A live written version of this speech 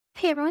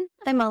Hey everyone,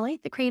 I'm Molly,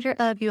 the creator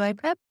of UI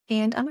Prep,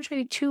 and I'm going to show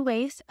you two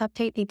ways to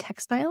update the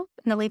text style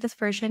in the latest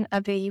version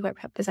of the UI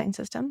Prep design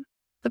system.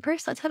 But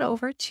first, let's head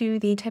over to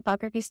the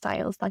typography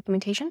styles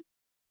documentation.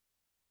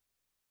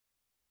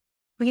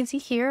 We can see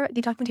here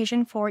the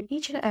documentation for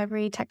each and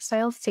every text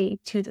style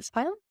saved to this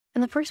file.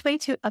 And the first way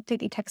to update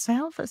the text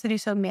style is to do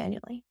so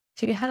manually.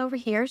 So you can head over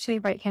here to the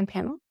right-hand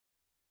panel,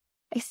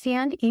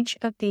 expand each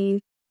of the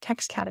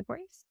text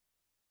categories,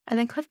 and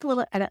then click the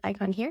little edit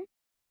icon here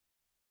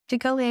to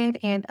go in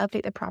and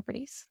update the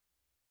properties.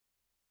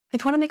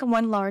 If you want to make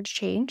one large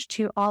change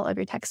to all of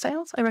your text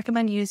styles, I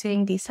recommend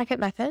using the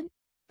second method,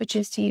 which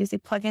is to use the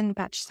plugin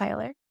batch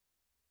styler.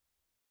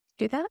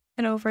 Do that,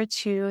 and over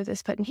to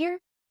this button here,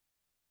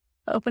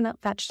 open up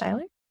batch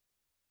styler.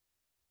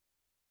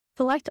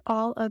 Select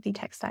all of the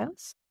text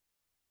styles.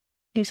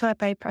 Do so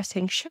by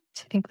pressing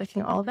Shift and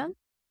clicking all of them.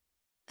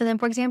 And then,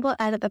 for example,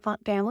 add the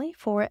font family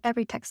for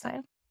every text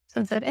style. So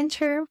instead of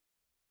Enter,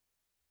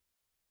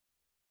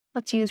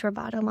 let's use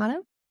Roboto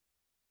Mono.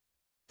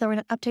 So we're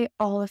going to update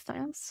all the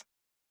styles.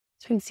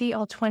 So we can see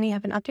all 20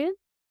 have been updated.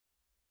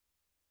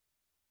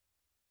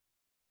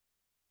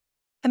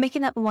 By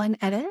making that one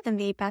edit in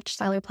the batch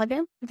styler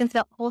plugin, we can see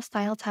that all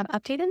styles have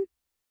updated.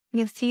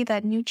 You can see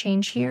that new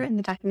change here in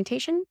the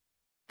documentation,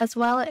 as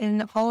well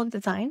in all of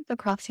designs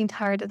across the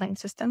entire design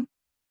system.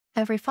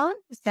 Every font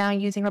is now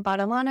using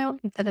Roboto Mono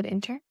instead of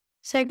Enter.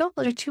 So there you go.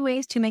 Those are two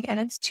ways to make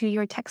edits to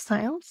your text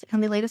styles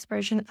and the latest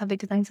version of the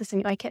design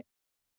system UI Kit.